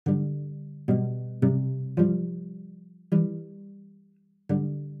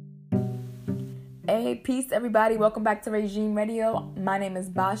Hey, peace everybody. Welcome back to Regime Radio. My name is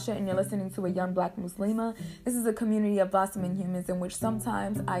Basha and you're listening to a young black Muslima. This is a community of blossoming humans in which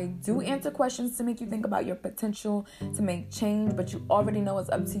sometimes I do answer questions to make you think about your potential to make change, but you already know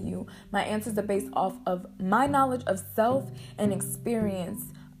it's up to you. My answers are based off of my knowledge of self and experience,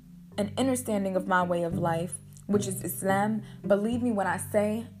 an understanding of my way of life, which is Islam. Believe me when I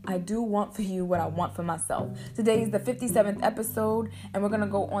say I do want for you what I want for myself. Today is the 57th episode, and we're going to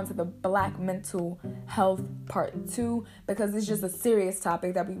go on to the Black mental health part 2, because it's just a serious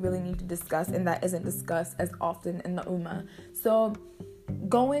topic that we really need to discuss and that isn't discussed as often in the Ummah. So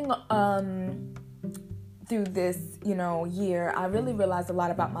going through this, year, I really realized a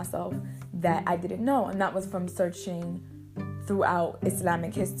lot about myself that I didn't know, and that was from searching throughout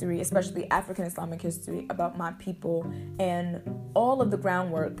Islamic history, especially African Islamic history, about my people and all of the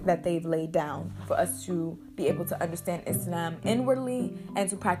groundwork that they've laid down for us to be able to understand Islam inwardly and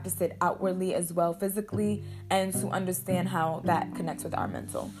to practice it outwardly as well, physically, and to understand how that connects with our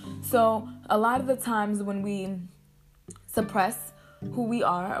mental. So a lot of the times when we suppress who we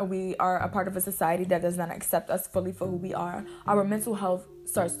are, or we are a part of a society that does not accept us fully for who we are, our mental health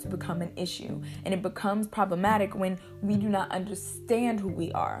starts to become an issue, and it becomes problematic when we do not understand who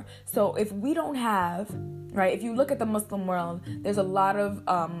we are. So if we don't have, if you look at the Muslim world, there's a lot of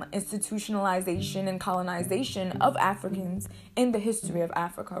institutionalization and colonization of Africans in the history of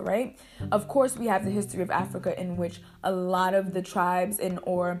Africa, right? Of course, we have the history of Africa in which a lot of the tribes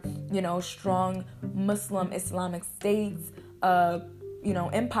or strong Muslim Islamic states,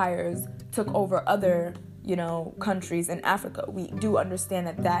 empires took over other countries in Africa. We do understand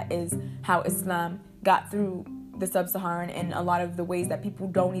that is how Islam got through the sub-Saharan in a lot of the ways that people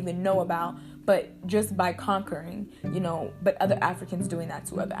don't even know about, but just by conquering, but other Africans doing that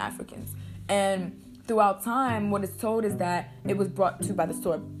to other Africans. And throughout time, what is told is that it was brought to by the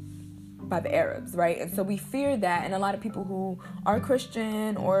sword by the Arabs, right? And so we fear that, and a lot of people who are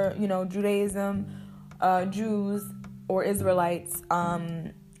Christian or, Judaism, Jews or Israelites,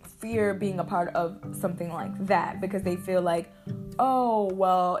 fear being a part of something like that, because they feel like, oh,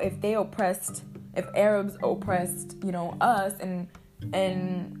 well, if Arabs oppressed, us and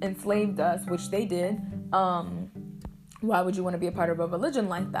enslaved us, which they did, why would you want to be a part of a religion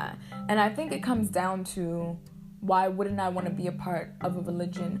like that? And I think it comes down to, why wouldn't I want to be a part of a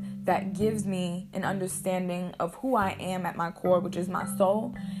religion that gives me an understanding of who I am at my core, which is my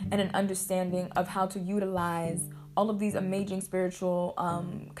soul, and an understanding of how to utilize all of these amazing spiritual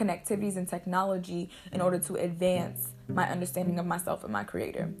connectivities and technology in order to advance my understanding of myself and my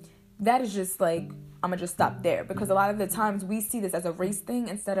creator. That is just I'm going to just stop there, because a lot of the times we see this as a race thing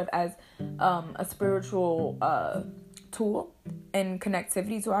instead of as a spiritual tool and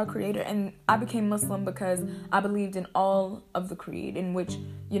connectivity to our creator. And I became Muslim because I believed in all of the creed, in which,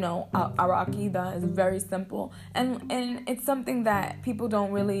 our Aqidah is very simple. And it's something that people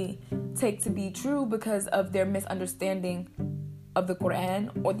don't really take to be true because of their misunderstanding of the Quran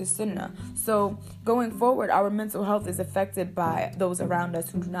or the Sunnah. So going forward, our mental health is affected by those around us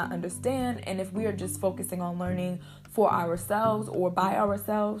who do not understand. And if we are just focusing on learning for ourselves or by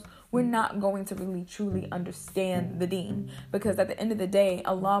ourselves, we're not going to really truly understand the deen. Because at the end of the day,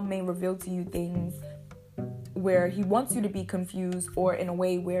 Allah may reveal to you things where He wants you to be confused, or in a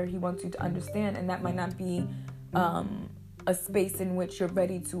way where He wants you to understand, and that might not be a space in which you're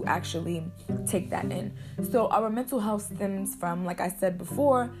ready to actually take that in. So our mental health stems from, like I said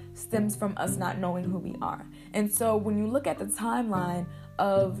before, us not knowing who we are. And so when you look at the timeline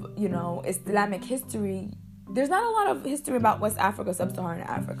of, Islamic history, there's not a lot of history about West Africa, Sub-Saharan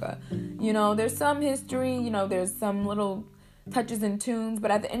Africa. There's some history, there's some little touches and tunes, but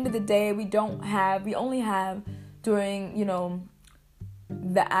at the end of the day, we only have during,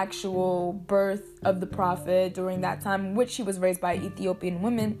 the actual birth of the Prophet, during that time, which he was raised by Ethiopian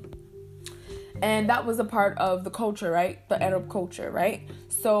women. And that was a part of the culture, right? The Arab culture, right?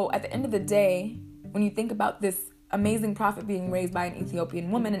 So at the end of the day, when you think about this amazing prophet being raised by an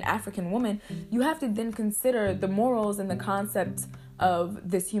Ethiopian woman, an African woman, you have to then consider the morals and the concept of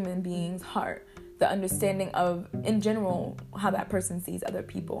this human being's heart, the understanding of, in general, how that person sees other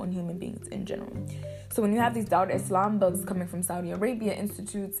people and human beings in general. So when you have these Dawud Islam books coming from Saudi Arabia,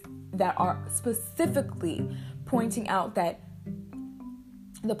 institutes that are specifically pointing out that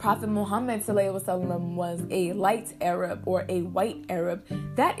the Prophet Muhammad ﷺ was a light Arab or a white Arab,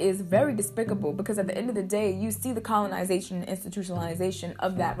 that is very despicable, because at the end of the day, you see the colonization and institutionalization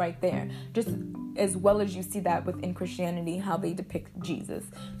of that right there, just as well as you see that within Christianity, how they depict Jesus.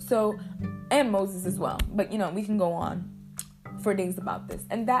 So, and Moses as well. But, we can go on for days about this.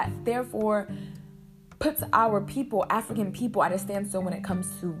 And that, therefore, puts our people, African people, at a standstill when it comes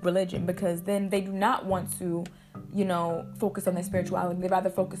to religion, because then they do not want to, focus on their spirituality. They rather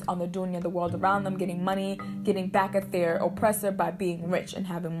focus on the dunya, the world around them, getting money, getting back at their oppressor by being rich and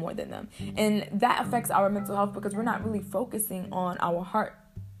having more than them. And that affects our mental health because we're not really focusing on our heart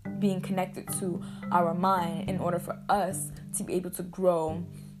being connected to our mind in order for us to be able to grow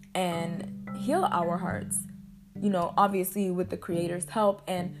and heal our hearts. Obviously with the Creator's help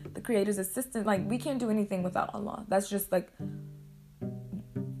and the Creator's assistance. Like, we can't do anything without Allah. That's just like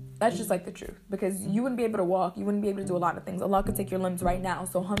the truth, because you wouldn't be able to walk, you wouldn't be able to do a lot of things. Allah could take your limbs right now.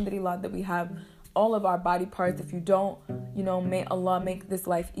 So alhamdulillah that we have all of our body parts. If you don't, may Allah make this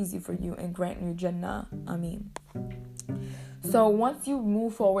life easy for you and grant you Jannah. Ameen. So once you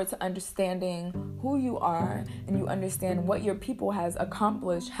move forward to understanding who you are and you understand what your people have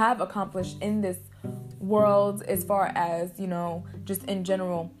accomplished in this world, as far as, just in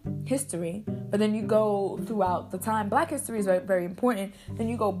general history, but then you go throughout the time, Black history is very, very important. Then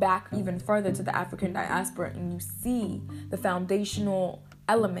you go back even further to the African diaspora and you see the foundational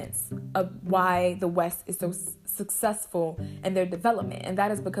elements of why the West is so successful in their development, and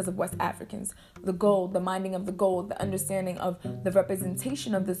that is because of West Africans. The gold, the mining of the gold, the understanding of the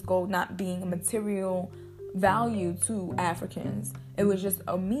representation of this gold not being a material value to Africans. It was just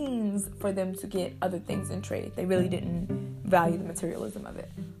a means for them to get other things in trade. They really didn't value the materialism of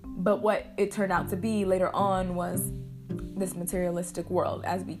it. But what it turned out to be later on was this materialistic world,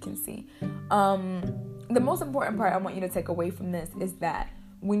 as we can see. The most important part I want you to take away from this is that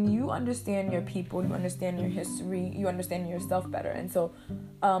when you understand your people, you understand your history, you understand yourself better. And so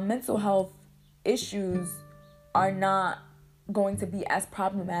mental health issues are not going to be as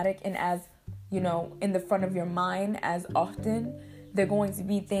problematic and as, in the front of your mind as often. They're going to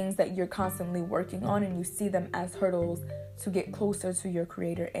be things that you're constantly working on, and you see them as hurdles to get closer to your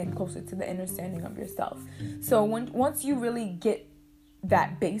Creator and closer to the understanding of yourself. So once you really get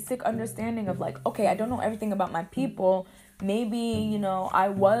that basic understanding of like, okay, I don't know everything about my people. Maybe, I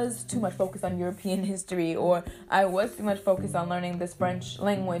was too much focused on European history, or I was too much focused on learning this French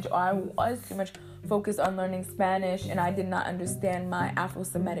language, or I was too much focused on learning Spanish, and I did not understand my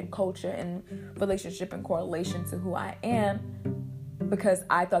Afro-Semitic culture in relationship and correlation to who I am, because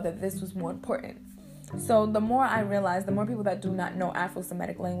I thought that this was more important. So the more I realize, the more people that do not know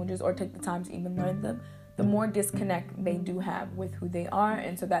Afro-Semitic languages or take the time to even learn them, the more disconnect they do have with who they are.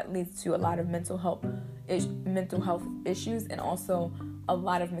 And so that leads to a lot of mental health issues, and also a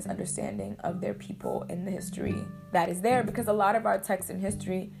lot of misunderstanding of their people in the history that is there, because a lot of our text in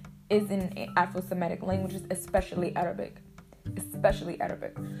history is in Afro-Semitic languages, especially Arabic.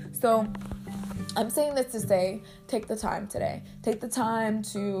 So I'm saying this to say, take the time today. Take the time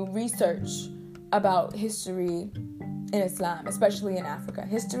to research about history in Islam, especially in Africa.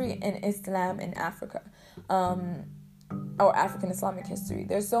 History in Islam in Africa. Or African Islamic history.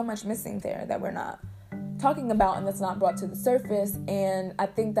 There's so much missing there that we're not talking about and that's not brought to the surface. And I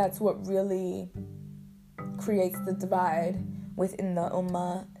think that's what really creates the divide within the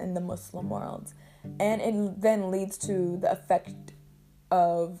Ummah and the Muslim world. And it then leads to the effect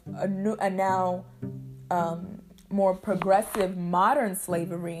of a now more progressive modern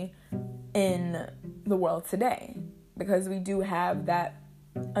slavery in the world today, because we do have that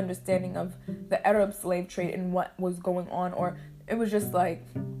understanding of the Arab slave trade and what was going on, or it was just like,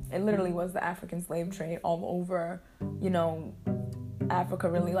 it literally was the African slave trade all over, Africa,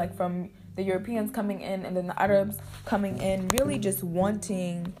 really, like from the Europeans coming in and then the Arabs coming in, really just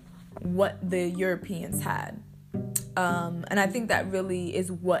wanting what the Europeans had. And I think that really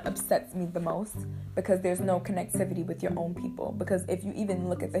is what upsets me the most, because there's no connectivity with your own people. Because if you even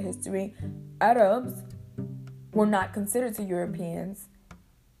look at the history, Arabs were not considered to Europeans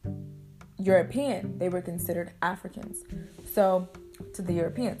European. They were considered Africans. So, to the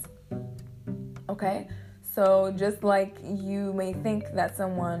Europeans. Okay? So, just like you may think that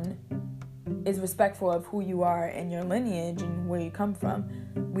someone is respectful of who you are and your lineage and where you come from,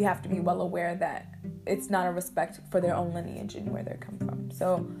 we have to be well aware that it's not a respect for their own lineage and where they come from.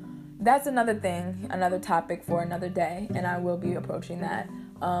 So, that's another thing, another topic for another day, and I will be approaching that.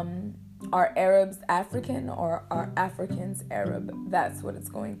 Are Arabs African or are Africans Arab? That's what it's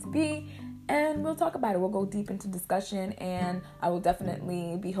going to be. And we'll talk about it. We'll go deep into discussion, and I will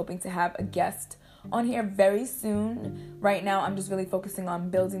definitely be hoping to have a guest on here very soon. Right now, I'm just really focusing on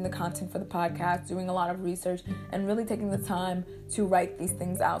building the content for the podcast, doing a lot of research, and really taking the time to write these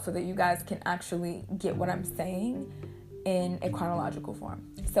things out so that you guys can actually get what I'm saying in a chronological form.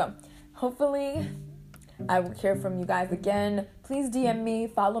 So, hopefully I will hear from you guys again. Please DM me,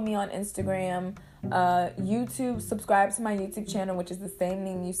 follow me on Instagram. YouTube, subscribe to my YouTube channel, which is the same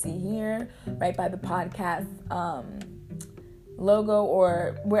name you see here, right by the podcast logo,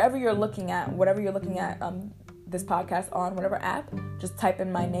 or wherever you're looking at, whatever you're looking at this podcast on, whatever app, just type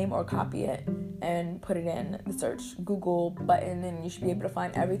in my name or copy it and put it in the search Google button, and you should be able to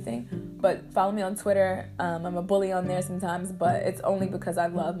find everything. But follow me on Twitter. I'm a bully on there sometimes, but it's only because I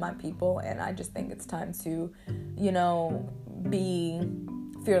love my people, and I just think it's time to, be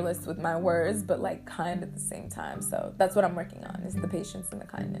fearless with my words, but like kind at the same time. So that's what I'm working on, is the patience and the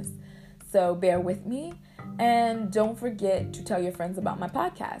kindness. So bear with me, and don't forget to tell your friends about my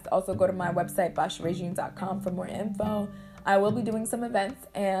podcast. Also go to my website, basharegine.com, for more info. I will be doing some events,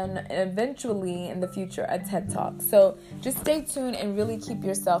 and eventually in the future a TED Talk. So just stay tuned and really keep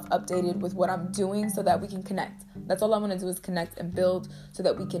yourself updated with what I'm doing so that we can connect. That's all I want to do, is connect and build so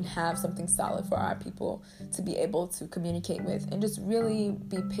that we can have something solid for our people to be able to communicate with, and just really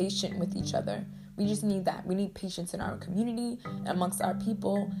be patient with each other. We just need that. We need patience in our community, amongst our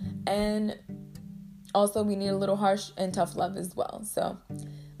people, and also we need a little harsh and tough love as well. So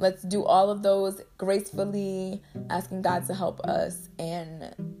let's do all of those gracefully, asking God to help us,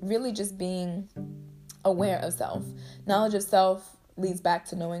 and really just being aware of self. Knowledge of self leads back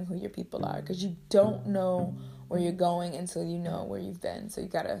to knowing who your people are, because you don't know where you're going until you know where you've been. So you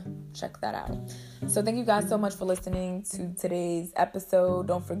gotta check that out. So thank you guys so much for listening to today's episode.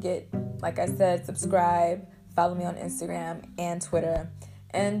 Don't forget, like I said, subscribe, follow me on Instagram and Twitter,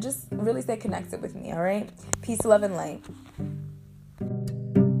 and just really stay connected with me, all right? Peace, love, and light.